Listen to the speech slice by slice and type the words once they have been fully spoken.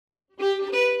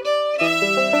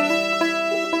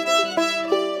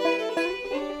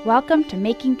Welcome to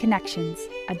Making Connections,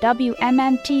 a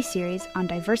WMMT series on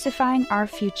diversifying our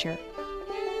future.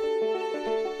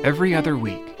 Every other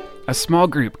week, a small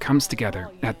group comes together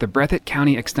at the Breathitt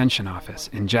County Extension Office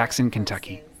in Jackson,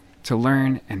 Kentucky, to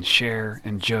learn and share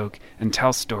and joke and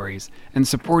tell stories and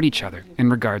support each other in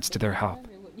regards to their health.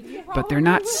 But they're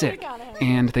not sick,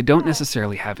 and they don't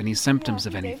necessarily have any symptoms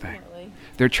of anything.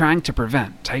 They're trying to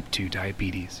prevent type 2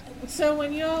 diabetes. So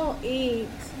when you all eat,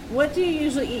 what do you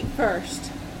usually eat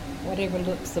first? Whatever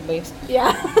looks the best.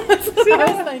 Yeah. See,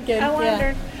 I was thinking. I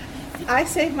wondered. Yeah. I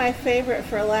save my favorite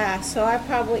for last, so I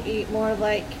probably eat more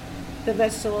like the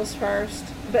vegetables first.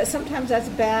 But sometimes that's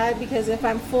bad because if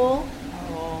I'm full,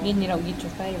 then you don't get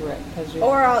your favorite.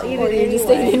 Or I'll eat it anyway. Just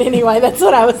eat it anyway. That's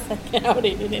what I was thinking. I would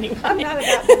eat it anyway. I'm not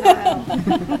about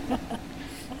denial.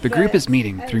 The group is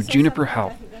meeting through Juniper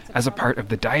Health as a part of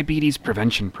the Diabetes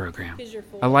Prevention Program,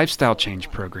 a lifestyle change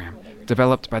program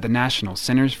developed by the National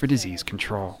Centers for Disease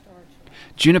Control.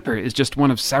 Juniper is just one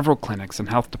of several clinics and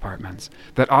health departments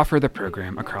that offer the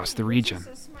program across the region,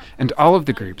 and all of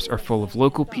the groups are full of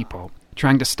local people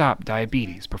trying to stop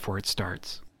diabetes before it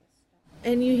starts.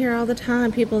 And you hear all the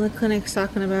time people in the clinics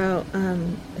talking about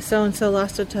so-and-so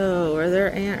lost a toe, or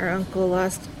their aunt or uncle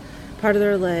lost part of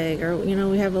their leg, or,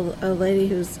 we have a lady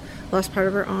who's lost part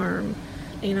of her arm.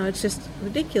 It's just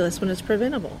ridiculous when it's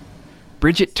preventable.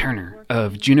 Bridget Turner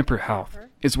of Juniper Health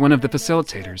is one of the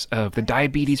facilitators of the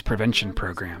Diabetes Prevention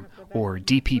Program, or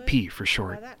DPP for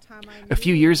short. A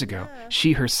few years ago,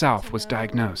 she herself was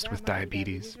diagnosed with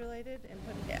diabetes.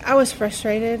 I was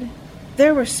frustrated.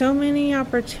 There were so many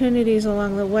opportunities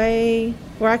along the way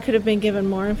where I could have been given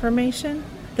more information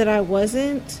that I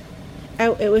wasn't.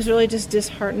 It was really just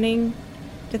disheartening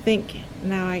to think,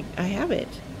 now I have it.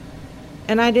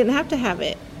 And I didn't have to have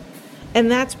it. And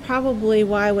that's probably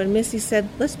why when Missy said,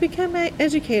 let's become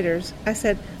educators, I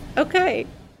said, okay.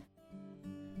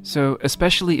 So,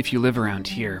 especially if you live around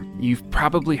here, you've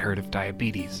probably heard of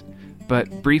diabetes.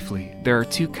 But briefly, there are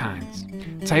two kinds.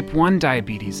 Type 1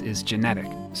 diabetes is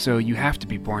genetic, so you have to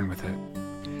be born with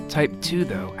it. Type 2,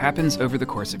 though, happens over the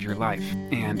course of your life,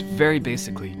 and very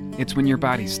basically, it's when your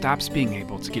body stops being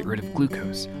able to get rid of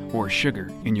glucose, or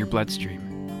sugar, in your bloodstream.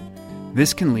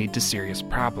 This can lead to serious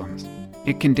problems.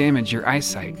 It can damage your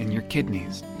eyesight and your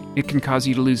kidneys. It can cause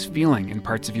you to lose feeling in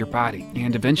parts of your body,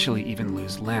 and eventually even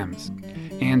lose limbs.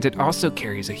 And it also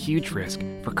carries a huge risk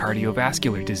for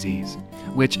cardiovascular disease,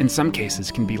 which in some cases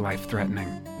can be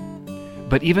life-threatening.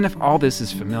 But even if all this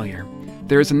is familiar,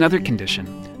 there is another condition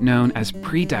known as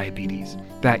prediabetes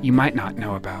that you might not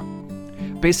know about.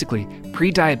 Basically,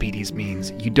 prediabetes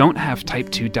means you don't have type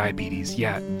 2 diabetes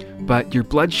yet, but your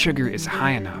blood sugar is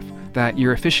high enough that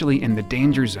you're officially in the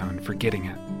danger zone for getting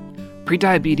it.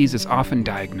 Prediabetes is often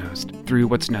diagnosed through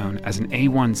what's known as an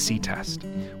A1C test,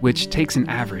 which takes an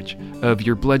average of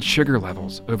your blood sugar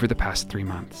levels over the past 3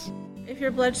 months. If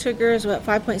your blood sugar is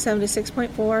 5.7 to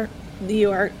 6.4, you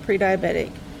are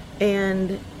pre-diabetic.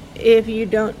 And if you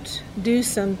don't do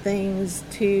some things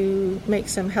to make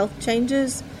some health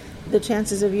changes, the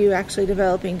chances of you actually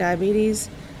developing diabetes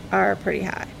are pretty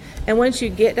high. And once you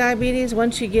get diabetes,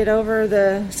 once you get over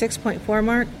the 6.4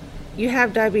 mark, you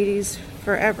have diabetes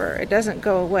forever. It doesn't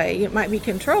go away. It might be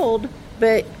controlled,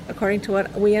 but according to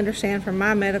what we understand from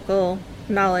my medical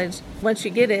knowledge, once you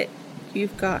get it,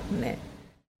 you've gotten it.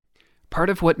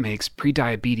 Part of what makes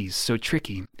prediabetes so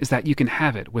tricky is that you can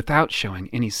have it without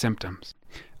showing any symptoms.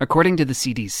 According to the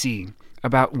CDC,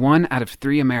 about 1 out of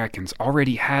 3 Americans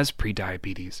already has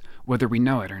prediabetes, whether we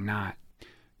know it or not.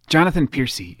 Jonathan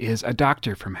Piercy is a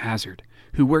doctor from Hazard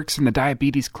who works in the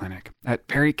diabetes clinic at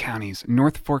Perry County's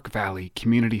North Fork Valley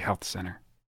Community Health Center.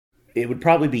 It would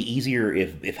probably be easier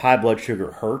if high blood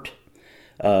sugar hurt,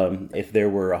 if there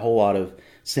were a whole lot of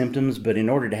symptoms, but in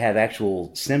order to have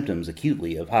actual symptoms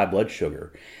acutely of high blood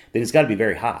sugar, then it's got to be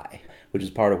very high, which is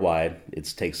part of why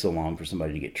it takes so long for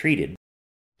somebody to get treated.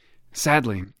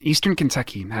 Sadly, Eastern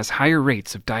Kentucky has higher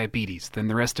rates of diabetes than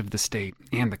the rest of the state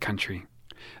and the country.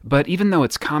 But even though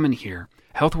it's common here,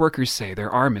 health workers say there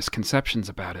are misconceptions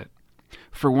about it.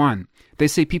 For one, they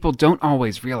say people don't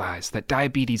always realize that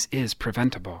diabetes is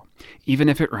preventable, even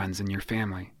if it runs in your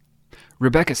family.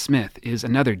 Rebecca Smith is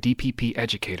another DPP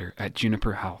educator at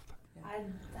Juniper Health. I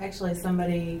had actually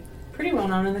somebody pretty well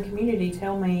known in the community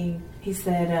tell me, he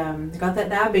said, got that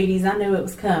diabetes, I knew it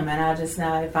was coming, I just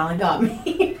now it finally got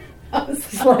me. I was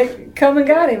just like, come and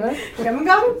got him, huh? Come and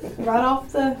got him, right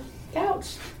off the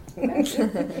couch.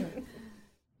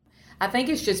 I think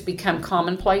it's just become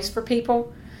commonplace for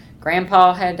people.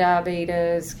 Grandpa had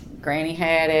diabetes, Granny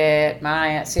had it,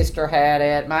 my sister had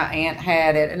it, my aunt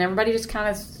had it, and everybody just kind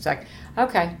of like,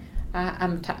 okay,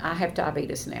 I have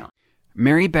diabetes now.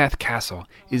 Mary Beth Castle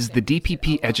is the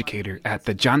DPP educator at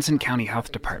the Johnson County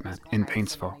Health Department in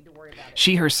Paintsville.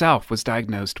 She herself was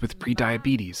diagnosed with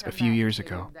prediabetes a few years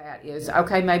ago. That is,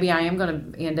 okay, maybe I am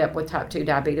going to end up with type 2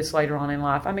 diabetes later on in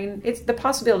life. I mean, the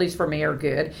possibilities for me are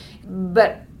good,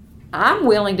 but I'm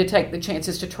willing to take the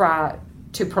chances to try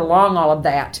to prolong all of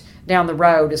that down the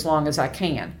road as long as I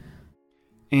can.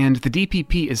 And the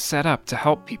DPP is set up to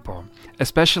help people,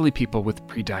 especially people with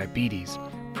prediabetes,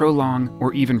 prolong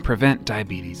or even prevent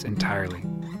diabetes entirely.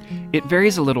 It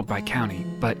varies a little by county,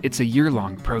 but it's a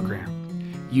year-long program.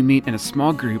 You meet in a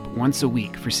small group once a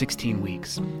week for 16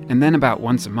 weeks, and then about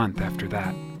once a month after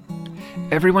that.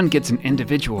 Everyone gets an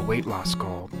individual weight loss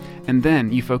goal, and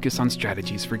then you focus on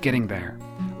strategies for getting there,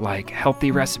 like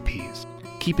healthy recipes,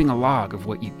 keeping a log of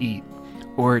what you eat,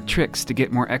 or tricks to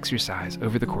get more exercise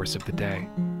over the course of the day.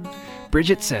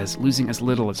 Bridget says losing as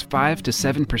little as 5 to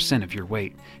 7% of your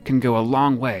weight can go a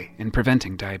long way in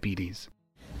preventing diabetes.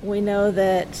 We know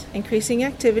that increasing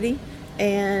activity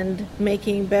and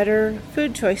making better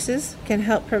food choices can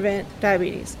help prevent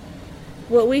diabetes.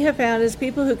 What we have found is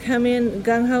people who come in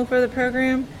gung-ho for the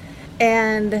program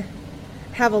and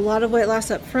have a lot of weight loss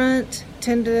up front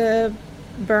tend to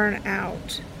burn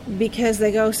out because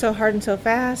they go so hard and so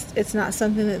fast. It's not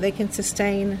something that they can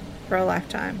sustain for a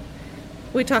lifetime.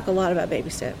 We talk a lot about baby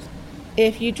steps.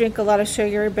 If you drink a lot of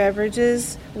sugary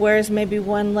beverages, where's maybe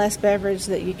one less beverage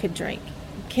that you could drink?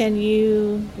 Can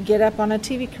you get up on a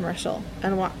TV commercial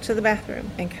and walk to the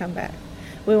bathroom and come back?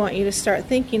 We want you to start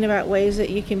thinking about ways that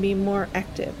you can be more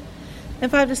active.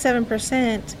 And 5 to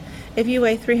 7%, if you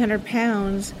weigh 300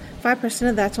 pounds, 5%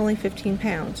 of that's only 15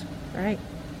 pounds, right?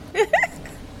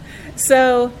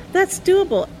 So that's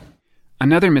doable.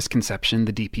 Another misconception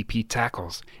the DPP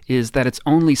tackles is that it's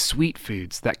only sweet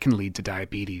foods that can lead to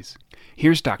diabetes.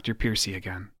 Here's Dr. Piercy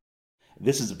again.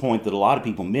 This is the point that a lot of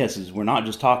people miss, is we're not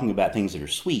just talking about things that are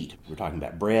sweet. We're talking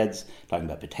about breads, talking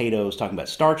about potatoes, talking about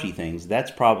starchy things.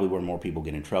 That's probably where more people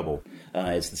get in trouble.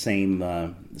 It's the same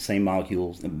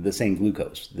molecules, the same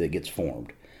glucose that gets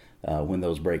formed when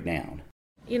those break down.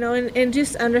 You know, and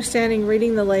just understanding,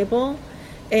 reading the label,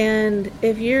 and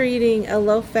if you're eating a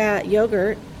low-fat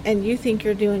yogurt and you think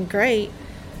you're doing great,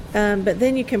 but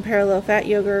then you compare low-fat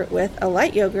yogurt with a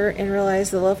light yogurt and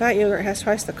realize the low-fat yogurt has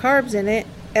twice the carbs in it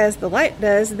as the light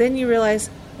does, then you realize,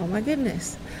 oh my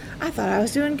goodness, I thought I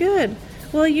was doing good.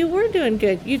 Well, you were doing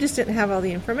good. You just didn't have all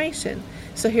the information.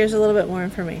 So here's a little bit more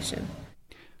information.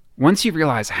 Once you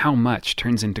realize how much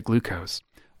turns into glucose,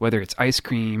 whether it's ice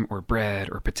cream or bread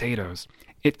or potatoes,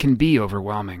 it can be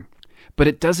overwhelming. But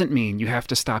it doesn't mean you have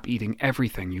to stop eating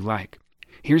everything you like.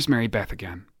 Here's Mary Beth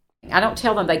again. I don't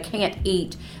tell them they can't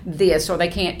eat this or they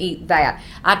can't eat that.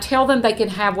 I tell them they can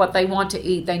have what they want to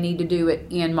eat. They need to do it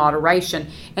in moderation,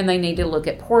 and they need to look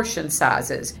at portion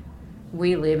sizes.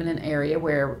 We live in an area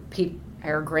where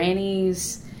our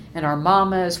grannies and our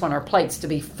mamas want our plates to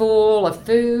be full of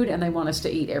food, and they want us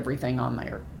to eat everything on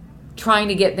there. Trying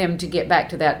to get them to get back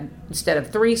to that, instead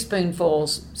of 3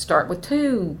 spoonfuls, start with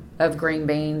 2 of green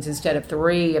beans instead of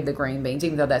 3 of the green beans,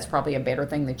 even though that's probably a better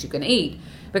thing that you can eat.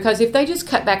 Because if they just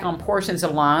cut back on portions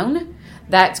alone,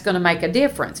 that's going to make a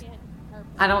difference.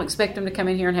 I don't expect them to come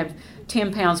in here and have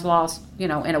 10 pounds lost, in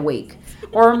a week.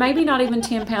 Or maybe not even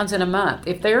 10 pounds in a month.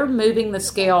 If they're moving the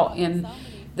scale in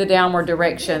the downward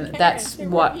direction, that's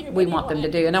what we want them to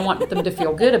do. And I want them to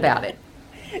feel good about it.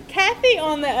 Kathy,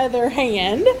 on the other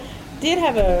hand, did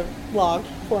have a log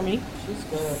for me. She's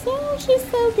good. She's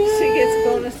so good. She gets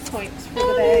bonus points for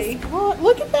the day.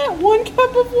 Look at that 1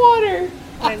 cup of water.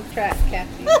 I'm trapped,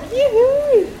 Kathy.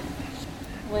 Yoo-hoo.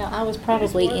 Well, I was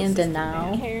probably in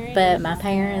denial, but my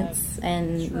parents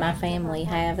and my family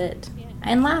have it.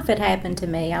 And life had happened to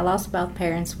me. I lost both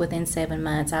parents within 7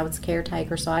 months. I was a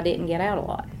caretaker, so I didn't get out a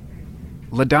lot.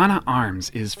 LaDonna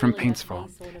Arms is from Paintsville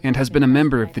and has been a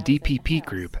member of the DPP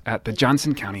group at the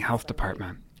Johnson County Health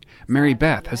Department. Mary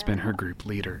Beth has been her group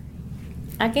leader.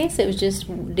 I guess it was just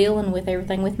dealing with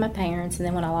everything with my parents, and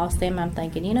then when I lost them, I'm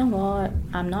thinking, you know what,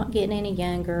 I'm not getting any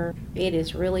younger. It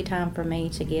is really time for me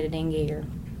to get it in gear,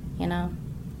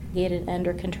 get it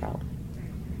under control.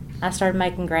 I started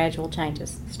making gradual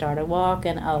changes. Started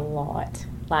walking a lot.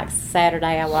 Like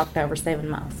Saturday, I walked over 7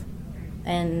 miles.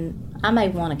 And I may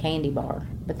want a candy bar,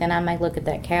 but then I may look at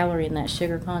that calorie and that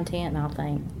sugar content, and I'll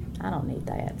think, I don't need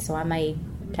that. So I may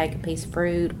take a piece of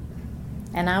fruit.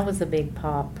 And I was a big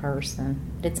pop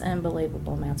person. It's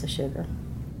unbelievable amounts of sugar.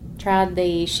 Tried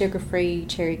the sugar-free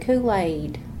cherry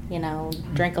Kool-Aid,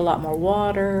 drink a lot more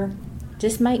water,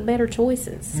 just make better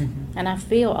choices. Mm-hmm. And I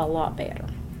feel a lot better.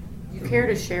 You care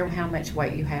to share how much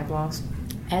weight you have lost?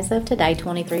 As of today,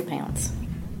 23 pounds.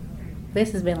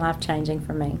 This has been life-changing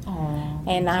for me. Aww.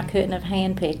 And I couldn't have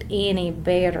handpicked any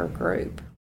better group.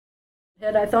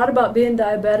 Had I thought about being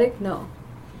diabetic? No,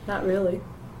 not really.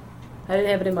 I didn't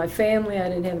have it in my family. I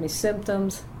didn't have any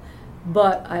symptoms.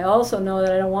 But I also know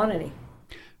that I don't want any.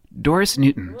 Doris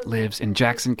Newton lives in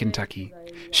Jackson, Kentucky.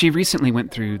 She recently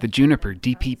went through the Juniper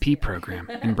DPP program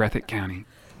in Breathitt County.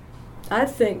 I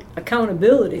think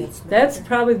accountability, that's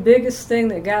probably the biggest thing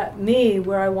that got me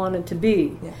where I wanted to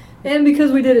be. Yeah. And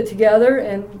because we did it together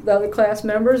and the other class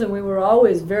members, and we were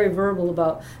always very verbal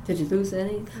about, did you lose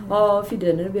any? Oh, if you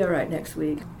didn't, it'll be all right next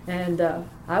week. And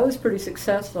I was pretty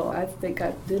successful. I think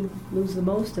I did lose the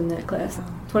most in that class,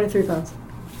 23 pounds.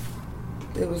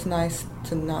 It was nice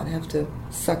to not have to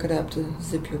suck it up to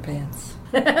zip your pants.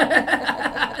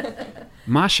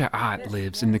 Masha Ott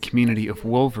lives in the community of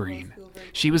Wolverine.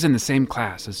 She was in the same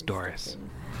class as Doris.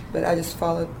 But I just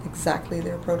followed exactly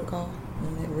their protocol,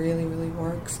 and it really, really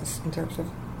works in terms of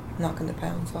knocking the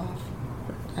pounds off.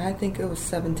 I think it was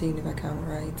 17 if I counted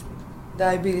right.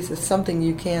 Diabetes is something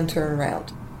you can turn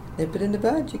around. Nip it in the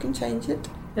bud, you can change it.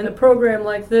 And a program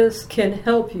like this can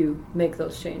help you make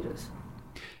those changes.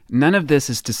 None of this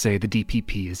is to say the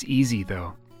DPP is easy,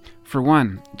 though. For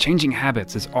one, changing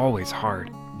habits is always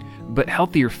hard. But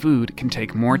healthier food can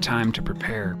take more time to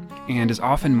prepare and is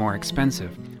often more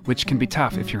expensive, which can be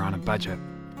tough if you're on a budget.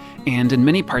 And in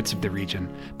many parts of the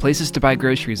region, places to buy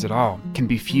groceries at all can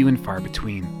be few and far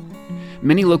between.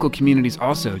 Many local communities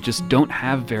also just don't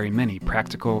have very many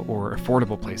practical or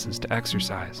affordable places to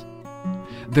exercise.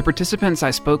 The participants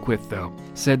I spoke with, though,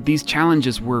 said these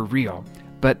challenges were real,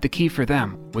 but the key for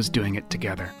them was doing it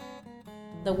together.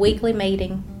 The weekly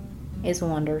meeting is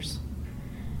wonders.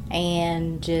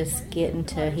 And just getting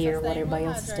to hear what everybody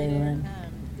else is doing.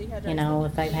 You know,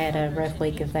 if they've had a rough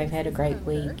week, if they've had a great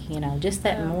week, you know, just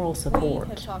that moral support.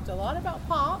 We have talked a lot about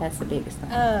pop. That's the biggest thing.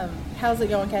 How's it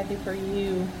going, Kathy, for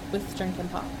you with drinking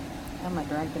pop? I'm not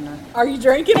drinking her. Are you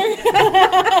drinking her?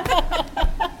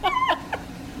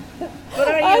 But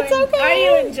are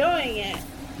you enjoying it?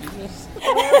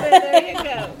 There you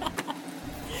go.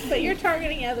 But you're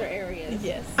targeting other areas.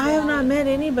 Yes. I have not met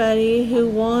anybody who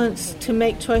wants to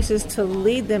make choices to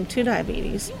lead them to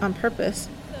diabetes on purpose.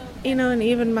 You know, and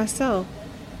even myself.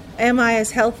 Am I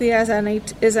as healthy as I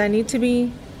need to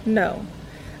be? No.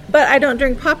 But I don't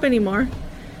drink pop anymore,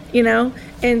 you know,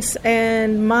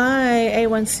 and my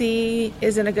A1C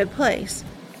is in a good place.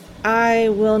 I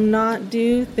will not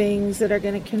do things that are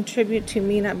going to contribute to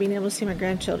me not being able to see my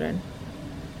grandchildren.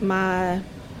 My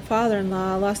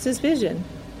father-in-law lost his vision.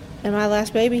 And my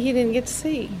last baby, he didn't get to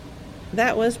see.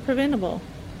 That was preventable.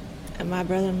 And my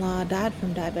brother-in-law died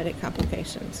from diabetic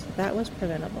complications. That was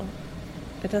preventable.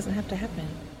 It doesn't have to happen.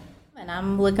 And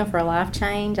I'm looking for a life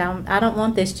change. I don't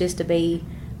want this just to be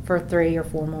for 3 or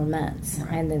 4 more months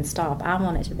and then stop. I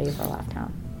want it to be for a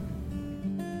lifetime.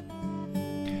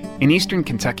 In Eastern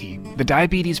Kentucky, the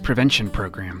Diabetes Prevention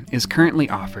Program is currently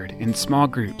offered in small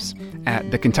groups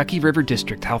at the Kentucky River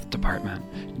District Health Department,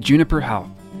 Juniper Health,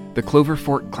 the Clover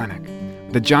Fork Clinic,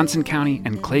 the Johnson County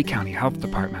and Clay County Health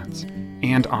Departments,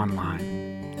 and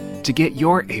online. To get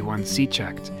your A1C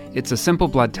checked, it's a simple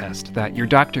blood test that your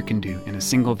doctor can do in a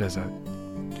single visit.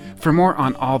 For more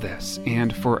on all this,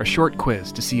 and for a short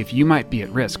quiz to see if you might be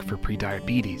at risk for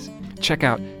prediabetes, check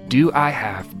out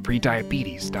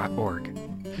doihaveprediabetes.org.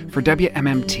 For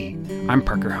WMMT, I'm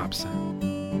Parker Hobson.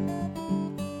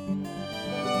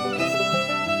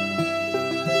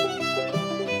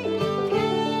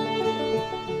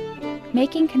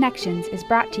 Making Connections is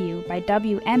brought to you by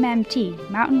WMMT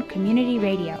Mountain Community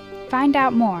Radio. Find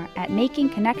out more at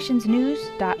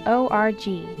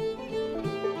makingconnectionsnews.org.